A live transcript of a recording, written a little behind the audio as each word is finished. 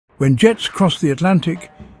When jets cross the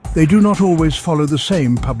Atlantic, they do not always follow the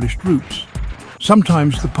same published routes.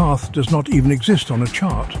 Sometimes the path does not even exist on a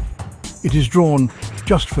chart. It is drawn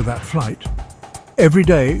just for that flight. Every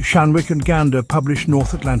day, Shanwick and Gander publish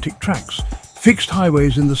North Atlantic tracks, fixed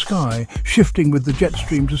highways in the sky, shifting with the jet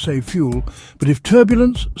stream to save fuel. But if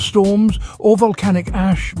turbulence, storms, or volcanic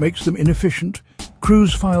ash makes them inefficient,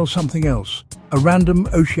 crews file something else, a random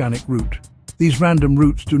oceanic route. These random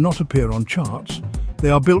routes do not appear on charts. They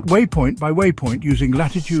are built waypoint by waypoint using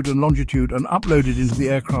latitude and longitude and uploaded into the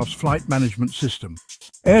aircraft's flight management system.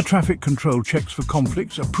 Air traffic control checks for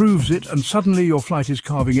conflicts, approves it, and suddenly your flight is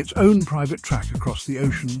carving its own private track across the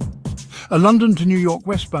ocean. A London to New York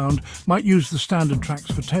westbound might use the standard tracks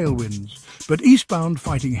for tailwinds, but eastbound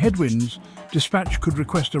fighting headwinds, dispatch could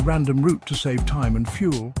request a random route to save time and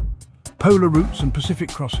fuel. Polar routes and Pacific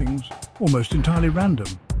crossings, almost entirely random.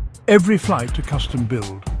 Every flight a custom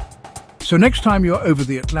build. So next time you're over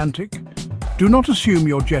the Atlantic, do not assume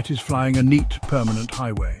your jet is flying a neat, permanent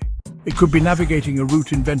highway. It could be navigating a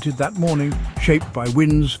route invented that morning, shaped by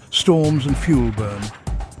winds, storms and fuel burn.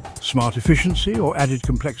 Smart efficiency or added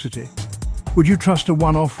complexity? Would you trust a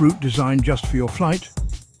one-off route designed just for your flight?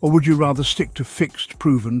 Or would you rather stick to fixed,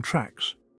 proven tracks?